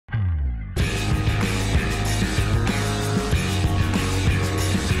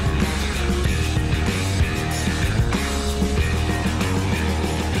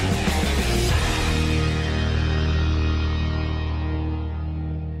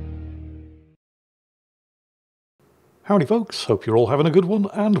Howdy folks, hope you're all having a good one,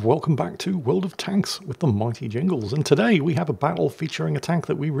 and welcome back to World of Tanks with the Mighty Jingles. And today we have a battle featuring a tank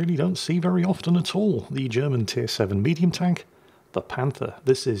that we really don't see very often at all, the German Tier 7 medium tank, the Panther.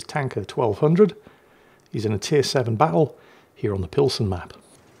 This is Tanker 1200. He's in a Tier 7 battle here on the Pilsen map.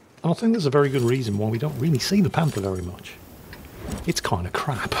 And I think there's a very good reason why we don't really see the Panther very much. It's kind of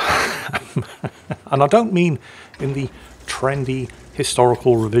crap. And I don't mean in the trendy,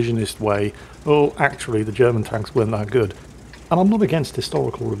 historical revisionist way, oh, actually the German tanks weren't that good. And I'm not against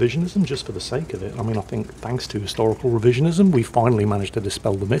historical revisionism just for the sake of it. I mean, I think thanks to historical revisionism, we finally managed to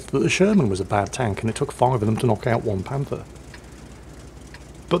dispel the myth that the Sherman was a bad tank, and it took 5 of them to knock out one Panther.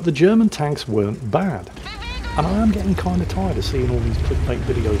 But the German tanks weren't bad. And I am getting kind of tired of seeing all these clickbait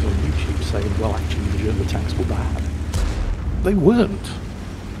videos on YouTube saying, well, actually the German tanks were bad. They weren't.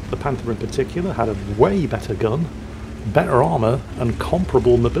 The Panther in particular had a way better gun, better armour and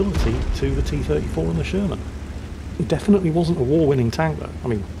comparable mobility to the T-34 and the Sherman. It definitely wasn't a war-winning tank though. I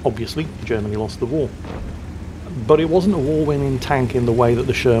mean, obviously Germany lost the war. But it wasn't a war-winning tank in the way that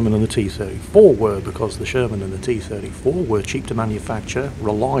the Sherman and the T-34 were, because the Sherman and the T-34 were cheap to manufacture,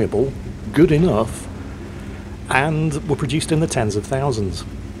 reliable, good enough, and were produced in the tens of thousands.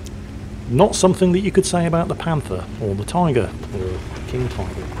 Not something that you could say about the Panther or the Tiger or the King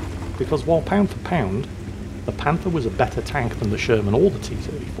Tiger, because while pound for pound the Panther was a better tank than the Sherman or the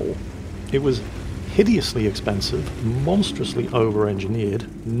T-34, it was hideously expensive, monstrously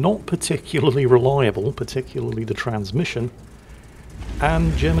over-engineered, not particularly reliable, particularly the transmission,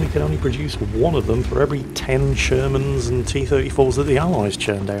 and Germany could only produce one of them for every 10 Shermans and T-34s that the Allies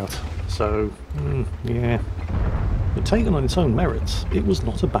churned out. So, yeah. But taken on its own merits, it was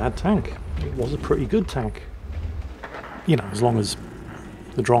not a bad tank. It was a pretty good tank. You know, as long as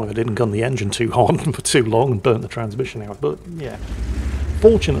the driver didn't gun the engine too hard for too long and burnt the transmission out, but yeah.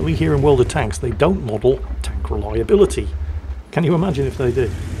 Fortunately, here in World of Tanks, they don't model tank reliability. Can you imagine if they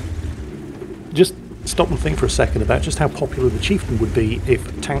did? Just stop and think for a second about just how popular the Chieftain would be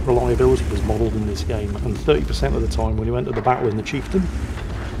if tank reliability was modelled in this game, and 30% of the time when you enter the battle in the Chieftain,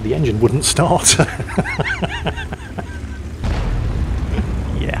 the engine wouldn't start.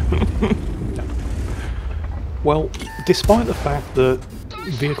 Yeah. No. Well, despite the fact that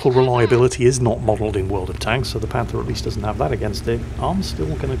vehicle reliability is not modelled in World of Tanks, so the Panther at least doesn't have that against it, I'm still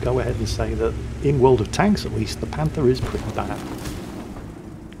going to go ahead and say that in World of Tanks at least, the Panther is pretty bad.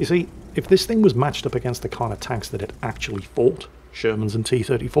 You see, if this thing was matched up against the kind of tanks that it actually fought, Shermans and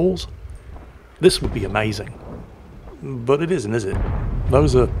T-34s, this would be amazing. But it isn't, is it?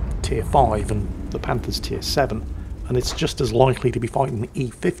 Those are Tier 5 and the Panther's Tier 7, and it's just as likely to be fighting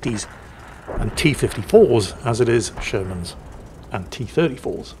E-50s and T-54s as it is Shermans and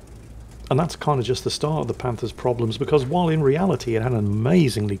T-34s. And that's kind of just the start of the Panther's problems, because while in reality it had an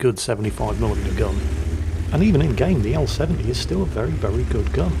amazingly good 75mm gun, and even in game the L70 is still a very, very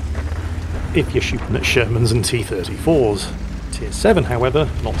good gun if you're shooting at Shermans and T-34s. Tier 7, however,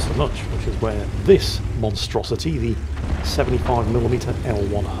 not so much, which is where this monstrosity, the 75mm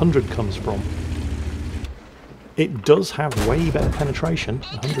L100, comes from. It does have way better penetration,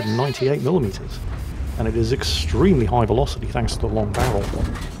 198mm, and it is extremely high velocity thanks to the long barrel.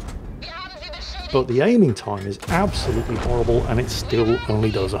 But the aiming time is absolutely horrible, and it still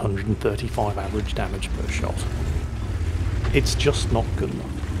only does 135 average damage per shot. It's just not good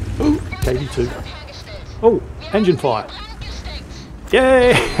enough. Ooh, KV2. Oh, engine fire.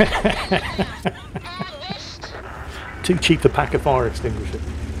 Yay! Too cheap to pack a fire extinguisher.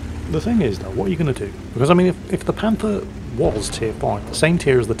 The thing is though, what are you going to do? Because I mean, if the Panther was Tier 5, the same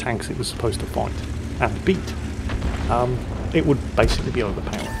tier as the tanks it was supposed to fight and beat, it would basically be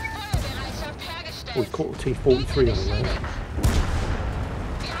overpowered. We've caught the T-43 on the way.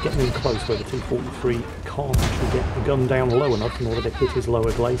 Getting in close where the T-43 can't actually get the gun down low enough in order to hit his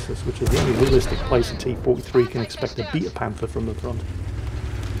lower glacis, which is the only realistic place a T-43 can expect to beat a Panther from the front.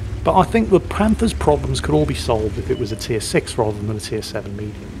 But I think the Panther's problems could all be solved if it was a Tier 6 rather than a Tier 7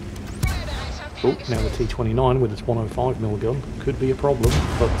 medium. Oh, now the T-29 with its 105mm gun could be a problem,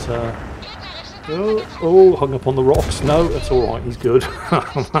 but oh, hung up on the rocks. No, that's alright, he's good.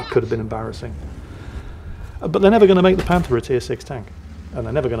 That could have been embarrassing. But they're never going to make the Panther a Tier 6 tank. And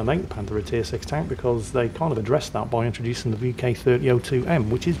they're never going to make the Panther a Tier 6 tank because they kind of addressed that by introducing the VK3002M,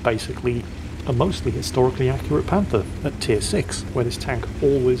 which is basically a mostly historically accurate Panther at Tier 6, where this tank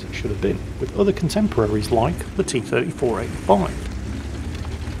always should have been, with other contemporaries like the T-3485.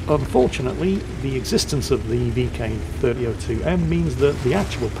 Unfortunately, the existence of the VK3002M means that the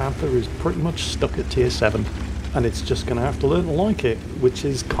actual Panther is pretty much stuck at Tier 7, and it's just going to have to learn to like it, which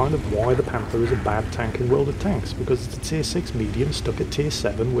is kind of why the Panther is a bad tank in World of Tanks, because it's a Tier 6 medium stuck at Tier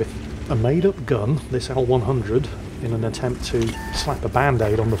 7 with a made-up gun, this L100, in an attempt to slap a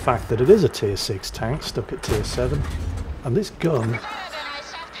band-aid on the fact that it is a tier 6 tank stuck at tier 7. And this gun,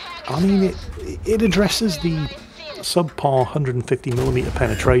 I mean, it addresses the subpar 150mm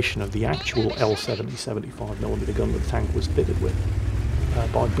penetration of the actual L70 75mm gun that the tank was fitted with,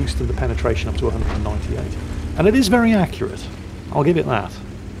 by boosting the penetration up to 198. And it is very accurate, I'll give it that.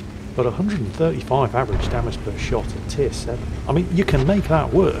 But 135 average damage per shot at tier 7, I mean, you can make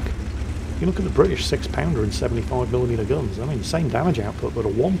that work. You look at the British 6-pounder and 75mm guns, I mean, same damage output, but a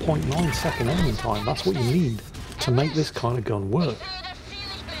 1.9 second aiming time, that's what you need to make this kind of gun work.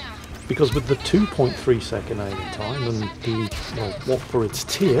 Because with the 2.3 second aiming time and the, well, what for its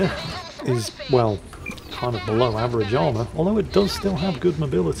tier is, well, kind of below average armour, although it does still have good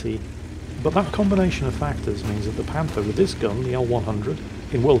mobility. But that combination of factors means that the Panther with this gun, the L100,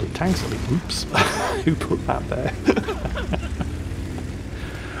 in World of Tanks, oops, who put that there?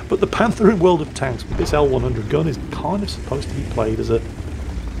 But the Panther in World of Tanks with this L100 gun is kind of supposed to be played as a,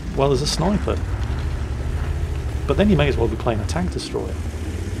 well, as a sniper. But then you may as well be playing a tank destroyer.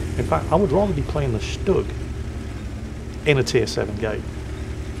 In fact, I would rather be playing the Stug in a tier 7 game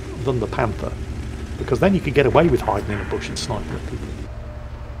than the Panther, because then you could get away with hiding in a bush and sniping at people.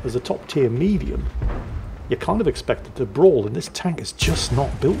 As a top tier medium, you're kind of expected to brawl, and this tank is just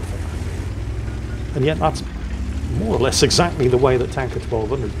not built for that. And yet that's more or less exactly the way that Tanker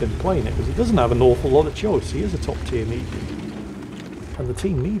 1200 has been playing it, because he doesn't have an awful lot of choice. He is a top tier medium, and the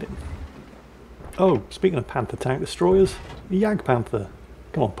team need him. Oh, speaking of Panther tank destroyers, the Yag Panther.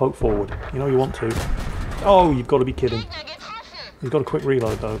 Come on, poke forward. You know you want to. Oh, you've got to be kidding. He's got a quick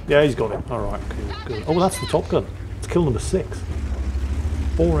reload though. Yeah, he's got it. Alright, cool, good. Oh, that's the top gun. It's kill number 6.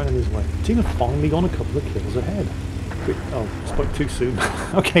 4 enemies left. The team have finally gone a couple of kills ahead. Oh, spoke too soon.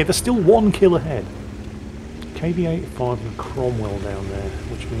 Okay, there's still 1 kill ahead. KV-85 and Cromwell down there,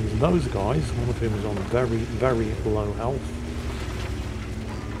 which means those guys, one of whom is on very, very low health,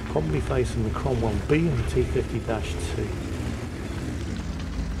 probably facing the Cromwell B and the T50-2.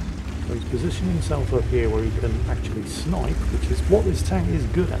 So he's positioning himself up here where he can actually snipe, which is what this tank is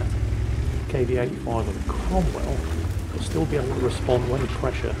good at. KV-85 and Cromwell will still be able to respond to any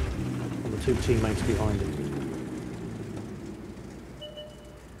pressure on the 2 teammates behind him.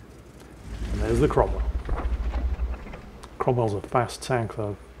 And there's the Cromwell. Cromwell's a fast tank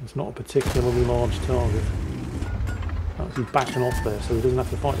though. It's not a particularly large target. He's backing off there so he doesn't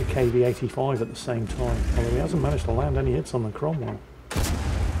have to fight the KV-85 at the same time. Although he hasn't managed to land any hits on the Cromwell.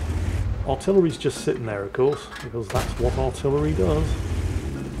 Artillery's just sitting there, of course, because that's what artillery does.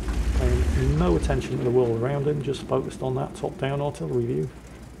 Paying no attention to the world around him, just focused on that top-down artillery view.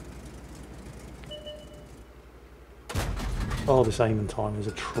 Oh, this aiming time is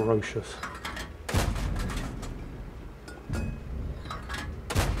atrocious.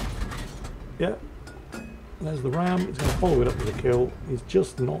 Yeah, there's the ram. He's going to follow it up with a kill. He's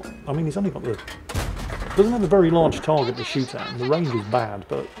just not, I mean, he's only got the, doesn't have a very large target to shoot at, and the range is bad,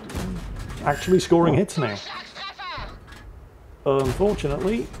 but actually scoring hits now.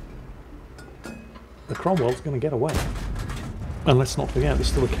 Unfortunately, the Cromwell's going to get away. And let's not forget, there's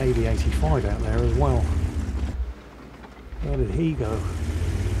still a KV-85 out there as well. Where did he go?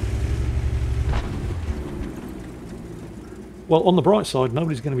 Well, on the bright side,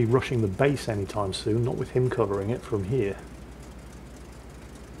 nobody's going to be rushing the base anytime soon, not with him covering it from here.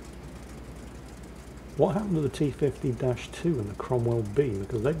 What happened to the T50-2 and the Cromwell B?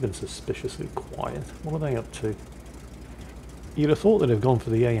 Because they've been suspiciously quiet. What are they up to? You'd have thought they'd have gone for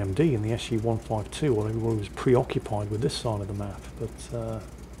the AMD and the SU-152 while everyone was preoccupied with this side of the map, but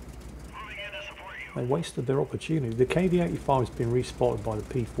they wasted their opportunity. The KV-85 has been respotted by the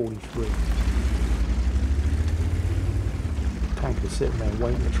P-43. Tank is sitting there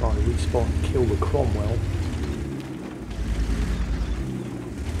waiting to try to respot and kill the Cromwell.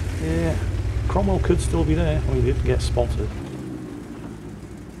 Yeah, Cromwell could still be there. I mean, he didn't get spotted.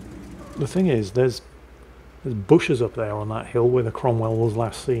 The thing is, there's bushes up there on that hill where the Cromwell was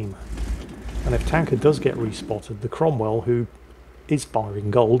last seen. And if Tanker does get respotted, the Cromwell, who is firing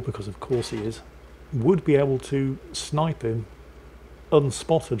gold, because of course he is, would be able to snipe him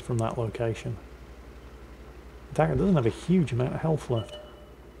unspotted from that location. Tanker doesn't have a huge amount of health left.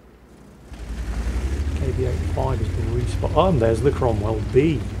 KV-85 has been respotted. Oh, and there's the Cromwell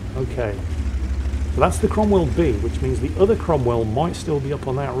B. Okay. So that's the Cromwell B, which means the other Cromwell might still be up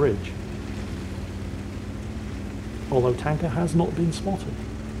on that ridge. Although Tanker has not been spotted.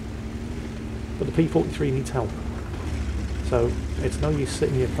 But the P-43 needs help. So it's no use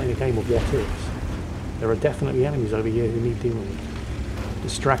sitting here playing a game of what ifs. There are definitely enemies over here who need dealing with.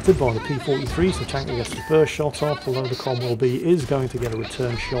 Distracted by the P-43, so Tanker gets the first shot off, although the Cromwell B is going to get a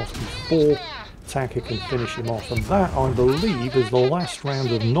return shot before tanker can finish him off. And that, I believe, is the last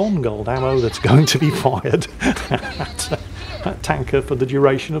round of non-gold ammo that's going to be fired at tanker for the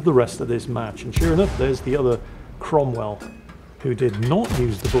duration of the rest of this match. And sure enough, there's the other Cromwell, who did not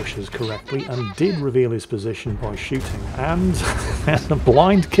use the bushes correctly and did reveal his position by shooting. And a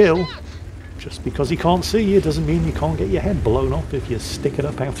blind kill. Just because he can't see you doesn't mean you can't get your head blown off if you stick it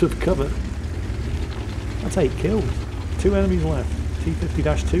up out of cover. That's 8 kills. 2 enemies left.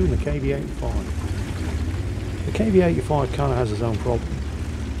 T50-2 and the KV-85. The KV-85 kind of has its own problem.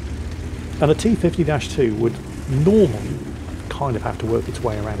 And a T50-2 would normally kind of have to work its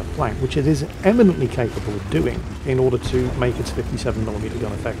way around a flank, which it is eminently capable of doing in order to make its 57mm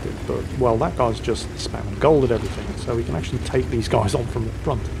gun effective. But, well, that guy's just spamming gold at everything, so we can actually take these guys on from the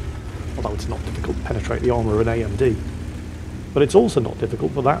front. Although it's not difficult to penetrate the armour of an AMD. But it's also not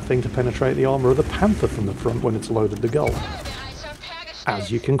difficult for that thing to penetrate the armour of the Panther from the front when it's loaded the gold,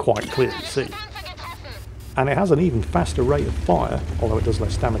 as you can quite clearly see. And it has an even faster rate of fire, although it does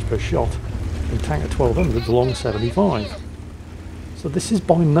less damage per shot, than Tanker 1200's long 75. So this is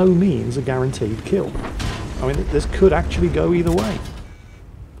by no means a guaranteed kill. I mean, this could actually go either way.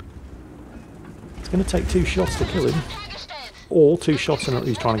 It's going to take 2 shots to kill him. Or 2 shots in it.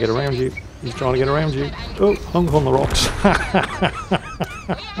 He's trying to get around you. He's trying to get around you. Oh, hung on the rocks.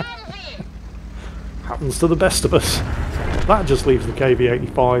 Happens to the best of us. That just leaves the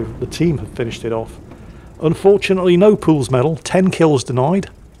KV-85. The team have finished it off. Unfortunately, no Pools medal. 10 kills denied.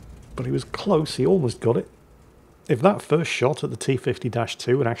 But he was close. He almost got it. If that first shot at the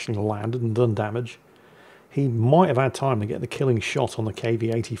T50-2 had actually landed and done damage, he might have had time to get the killing shot on the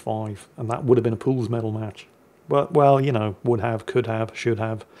KV-85, and that would have been a Pools medal match. Well, you know, would have, could have, should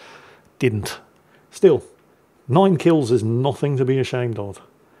have, didn't. Still, 9 kills is nothing to be ashamed of.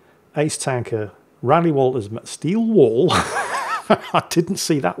 Ace Tanker, Rally Walters, Steel Wall. I didn't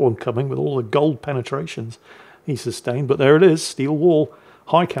see that one coming with all the gold penetrations he sustained, but there it is, Steel Wall,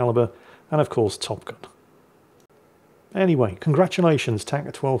 High Caliber, and of course Top Gun. Anyway, congratulations,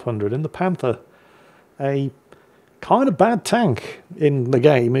 Tanker 1200 in the Panther. A kind of bad tank in the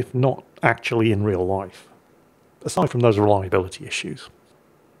game, if not actually in real life. Aside from those reliability issues,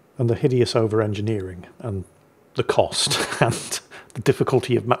 and the hideous over-engineering, and the cost, and the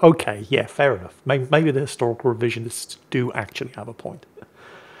difficulty of... Okay, yeah, fair enough. Maybe the historical revisionists do actually have a point.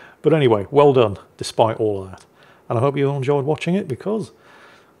 But anyway, well done, despite all of that. And I hope you all enjoyed watching it, because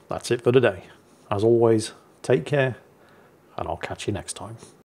that's it for today. As always, take care, and I'll catch you next time.